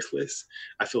feel worthless.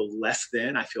 I feel less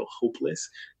than. I feel hopeless.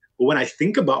 But when I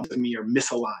think about me, are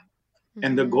misaligned.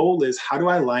 And the goal is, how do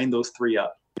I line those 3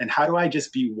 up? And how do I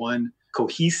just be one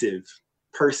cohesive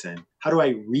person? How do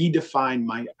I redefine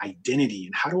my identity?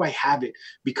 And how do I have it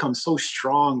become so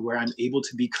strong where I'm able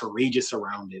to be courageous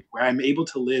around it, where I'm able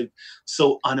to live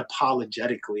so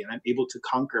unapologetically and I'm able to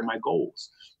conquer my goals?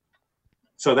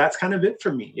 So that's kind of it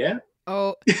for me. Yeah.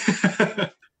 Oh,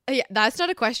 yeah. That's not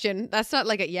a question. That's not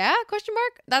like a yeah question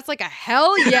mark. That's like a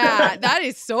hell yeah. That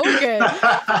is so good.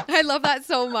 I love that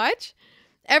so much.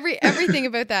 Everything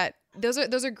about that.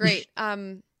 Those are great.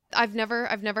 I've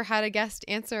never had a guest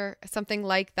answer something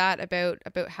like that about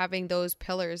having those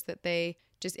pillars that they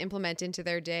just implement into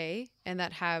their day and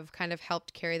that have kind of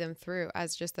helped carry them through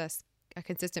as just a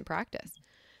consistent practice.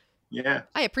 Yeah.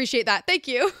 I appreciate that. Thank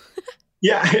you.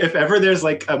 Yeah. If ever there's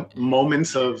like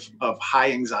moments of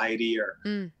high anxiety or,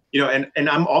 and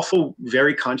I'm also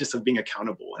very conscious of being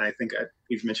accountable. And I think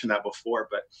we've mentioned that before,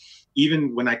 but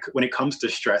even when it comes to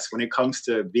stress, when it comes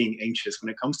to being anxious, when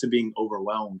it comes to being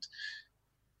overwhelmed,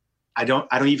 I don't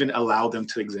even allow them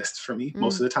to exist for me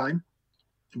most of the time,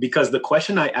 because the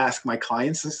question I ask my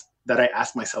clients is that I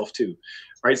ask myself too,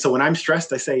 right? So when I'm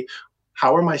stressed, I say,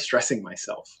 how am I stressing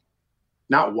myself?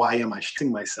 Not why am I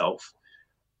stressing myself?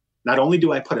 Not only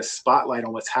do I put a spotlight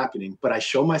on what's happening, but I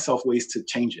show myself ways to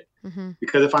change it.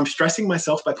 Because if I'm stressing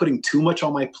myself by putting too much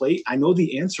on my plate, I know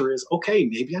the answer is, okay,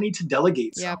 maybe I need to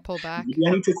delegate some. Yeah, pull back. Maybe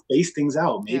I need to space things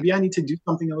out. Maybe I need to do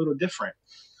something a little different.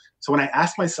 So when I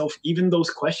ask myself even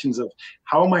those questions of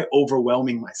how am I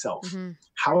overwhelming myself?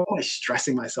 How am I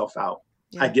stressing myself out?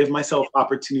 I give myself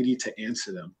opportunity to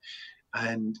answer them.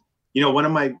 And, one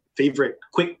of my favorite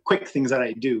quick things that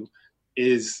I do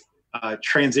is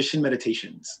transition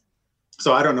meditations.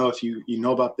 So I don't know if you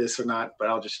know about this or not, but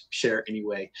I'll just share it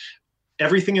anyway.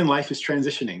 Everything in life is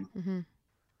transitioning,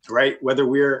 right? Whether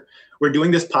we're doing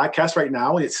this podcast right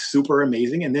now and it's super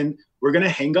amazing, and then we're going to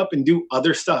hang up and do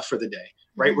other stuff for the day.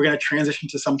 Right? We're going to transition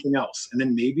to something else. And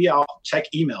then maybe I'll check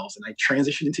emails and I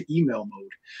transition into email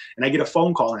mode, and I get a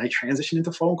phone call and I transition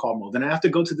into phone call mode. Then I have to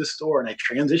go to the store and I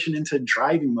transition into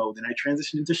driving mode, and I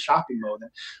transition into shopping mode.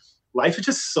 life is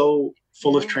just so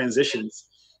full of transitions.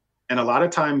 And a lot of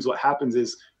times what happens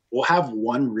is we'll have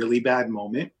one really bad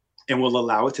moment and we'll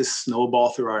allow it to snowball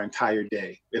through our entire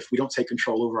day if we don't take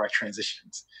control over our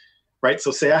transitions, right?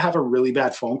 So say I have a really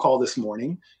bad phone call this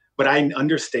morning, but I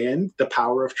understand the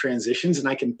power of transitions and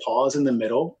I can pause in the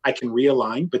middle. I can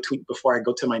realign before I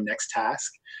go to my next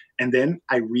task. And then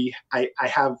I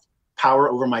have power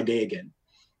over my day again,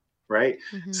 right?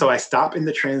 Mm-hmm. So I stop in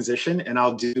the transition and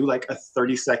I'll do like a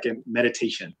 30-second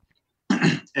meditation.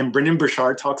 And Brendon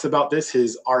Burchard talks about this,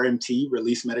 his RMT,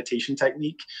 release meditation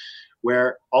technique,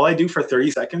 where all I do for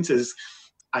 30 seconds is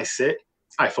I sit,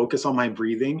 I focus on my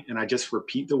breathing, and I just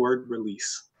repeat the word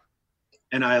release.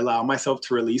 And I allow myself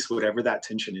to release whatever that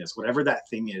tension is, whatever that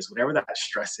thing is, whatever that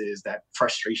stress is, that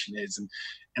frustration is.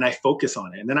 And I focus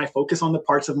on it. And then I focus on the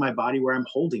parts of my body where I'm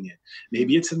holding it.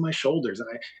 Maybe it's in my shoulders.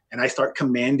 And I start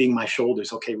commanding my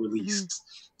shoulders. Okay, release,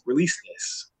 release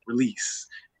this, release.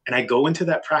 And I go into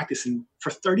that practice and for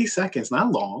 30 seconds,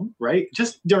 not long, right?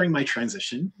 Just during my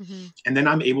transition. And then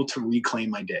I'm able to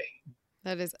reclaim my day.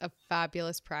 That is a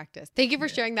fabulous practice. Thank you for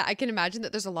sharing that. I can imagine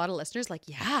that there's a lot of listeners like,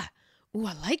 yeah, ooh,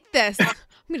 I like this. I'm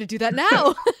going to do that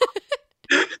now.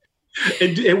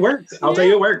 It works. I'll tell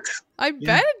you it works. I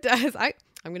bet it does.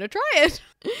 I'm going to try it.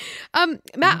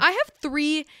 Matt, I have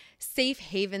 3 safe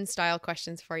haven style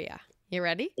questions for you. You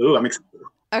ready? Ooh, I'm excited.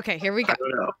 Okay, here we go. I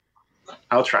don't know.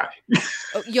 I'll try.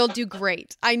 Oh, you'll do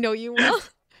great. I know you will.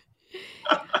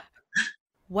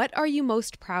 What are you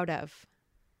most proud of?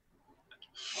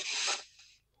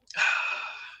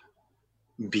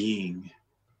 Being.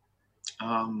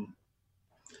 And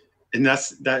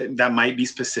that might be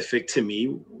specific to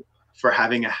me for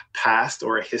having a past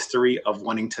or a history of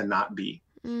wanting to not be.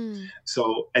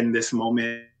 So in this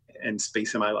moment and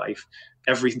space in my life,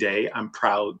 every day I'm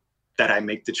proud that I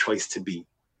make the choice to be.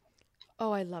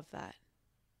 Oh, I love that.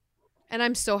 And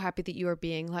I'm so happy that you are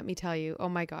being, let me tell you. Oh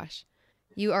my gosh.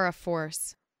 You are a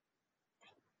force.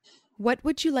 What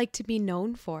would you like to be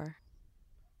known for?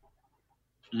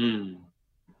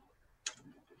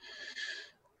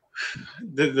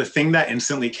 The thing that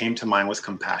instantly came to mind was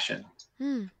compassion.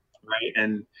 Right.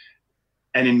 And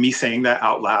in me saying that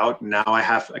out loud, now I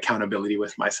have accountability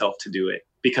with myself to do it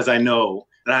because I know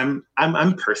that I'm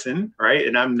a person, right?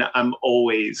 And I'm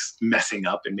always messing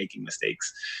up and making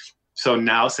mistakes. So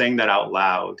now saying that out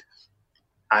loud,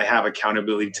 I have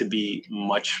accountability to be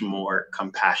much more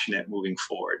compassionate moving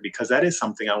forward because that is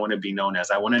something I want to be known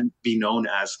as. I want to be known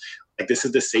as like, this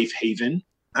is the safe haven.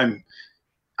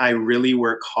 I really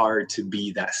work hard to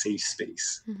be that safe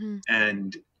space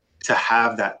and to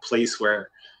have that place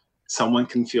where someone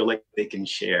can feel like they can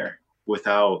share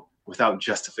without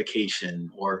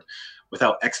justification or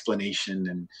without explanation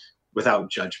and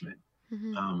without judgment.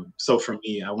 So for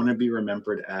me, I want to be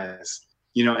remembered as,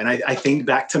 and I think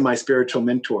back to my spiritual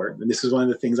mentor, and this is one of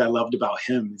the things I loved about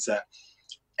him is that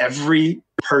every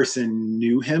person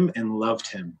knew him and loved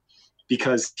him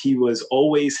because he was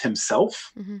always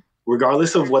himself,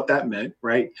 regardless of what that meant,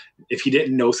 right? If he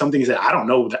didn't know something, he said, I don't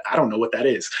know what that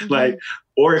is. Like,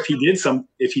 or if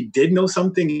he did know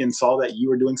something and saw that you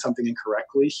were doing something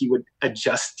incorrectly, he would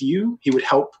adjust you. He would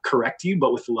help correct you,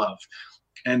 but with love.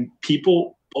 And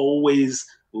people always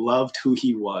loved who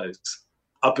he was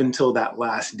up until that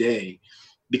last day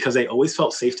because they always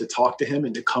felt safe to talk to him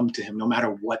and to come to him no matter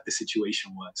what the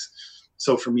situation was.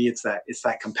 So for me, it's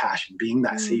that compassion, being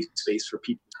that safe space for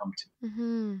people to come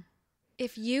to.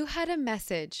 If you had a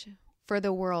message for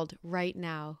the world right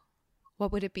now,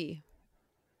 what would it be?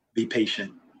 Be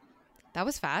patient. That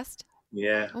was fast.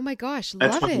 Yeah. Oh my gosh.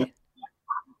 Love it.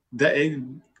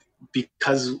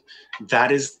 Because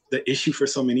that is the issue for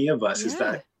so many of us is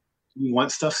that we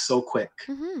want stuff so quick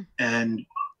and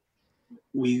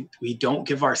we don't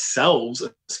give ourselves,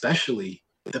 especially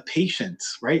the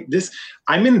patience, right?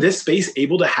 I'm in this space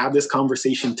able to have this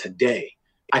conversation today.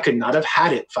 I could not have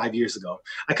had it 5 years ago.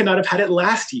 I could not have had it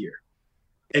last year.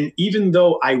 And even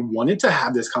though I wanted to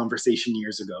have this conversation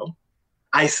years ago,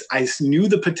 I knew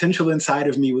the potential inside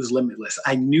of me was limitless.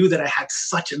 I knew that I had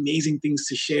such amazing things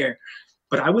to share,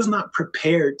 but I was not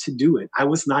prepared to do it. I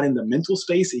was not in the mental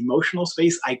space, emotional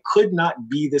space. I could not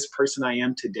be this person I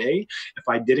am today if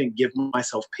I didn't give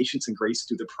myself patience and grace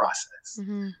through the process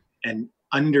and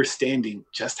understanding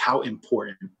just how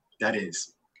important that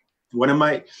is. One of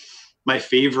my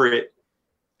favorite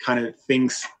kind of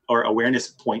things or awareness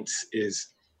points is,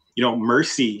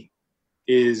 mercy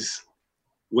is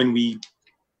when we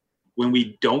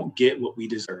don't get what we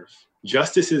deserve.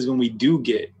 Justice is when we do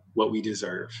get what we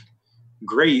deserve.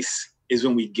 Grace is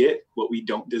when we get what we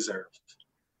don't deserve.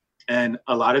 And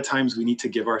a lot of times we need to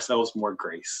give ourselves more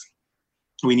grace.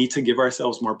 we need to give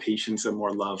ourselves more patience and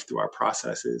more love through our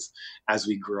processes as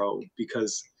we grow,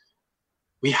 because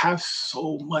we have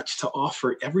so much to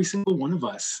offer, every single one of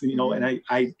us, and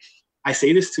I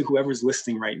say this to whoever's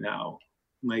listening right now,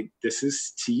 like, this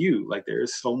is to you, like, there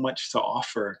is so much to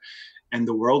offer and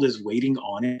the world is waiting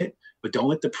on it, but don't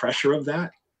let the pressure of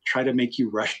that try to make you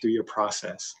rush through your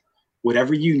process.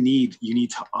 Whatever you need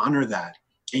to honor that.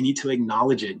 You need to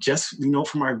acknowledge it. Just,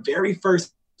 from our very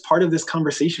first part of this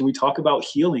conversation, we talk about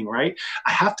healing, right?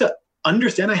 I have to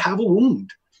understand I have a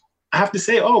wound. I have to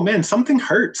say, oh man, something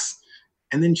hurts,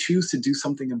 and then choose to do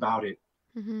something about it.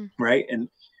 Right? And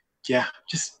yeah,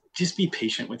 just be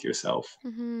patient with yourself.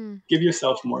 Give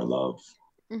yourself more love.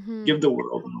 Give the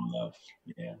world more love.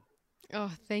 Yeah.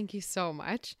 Oh, thank you so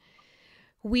much.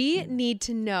 We need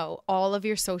to know all of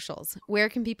your socials. Where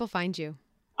can people find you?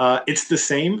 It's the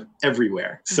same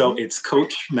everywhere. So it's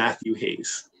Coach Matthew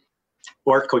Hayes,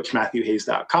 or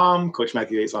CoachMatthewHayes.com, Coach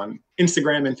Matthew Hayes on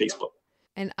Instagram and Facebook.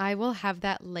 And I will have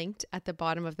that linked at the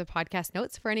bottom of the podcast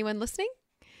notes for anyone listening.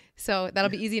 So that'll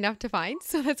be easy enough to find.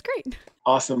 So that's great.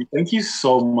 Awesome. Thank you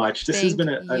so much. This has been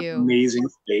an amazing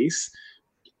space.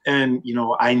 And,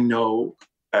 I know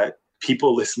that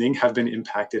people listening have been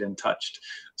impacted and touched.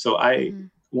 So I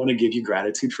want to give you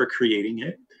gratitude for creating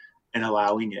it and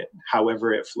allowing it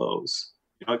however it flows.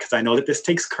 Because I know that this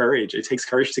takes courage. It takes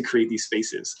courage to create these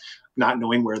spaces, not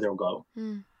knowing where they'll go.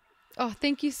 Oh,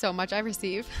 thank you so much. I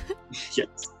receive.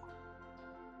 Yes.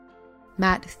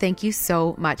 Matt, thank you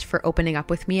so much for opening up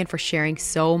with me and for sharing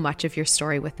so much of your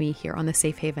story with me here on The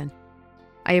Safe Haven.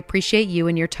 I appreciate you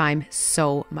and your time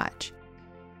so much.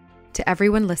 To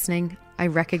everyone listening, I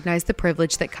recognize the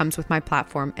privilege that comes with my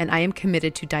platform, and I am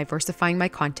committed to diversifying my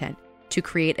content to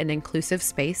create an inclusive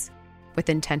space with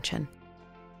intention.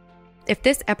 If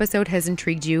this episode has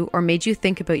intrigued you or made you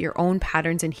think about your own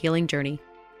patterns and healing journey,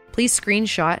 please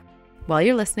screenshot while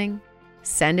you're listening,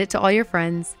 send it to all your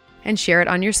friends, and share it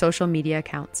on your social media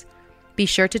accounts. Be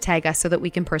sure to tag us so that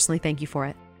we can personally thank you for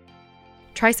it.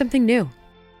 Try something new.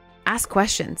 Ask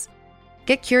questions.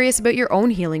 Get curious about your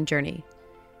own healing journey.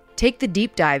 Take the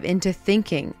deep dive into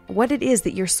thinking what it is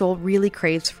that your soul really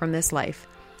craves from this life.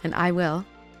 And I will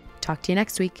talk to you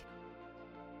next week.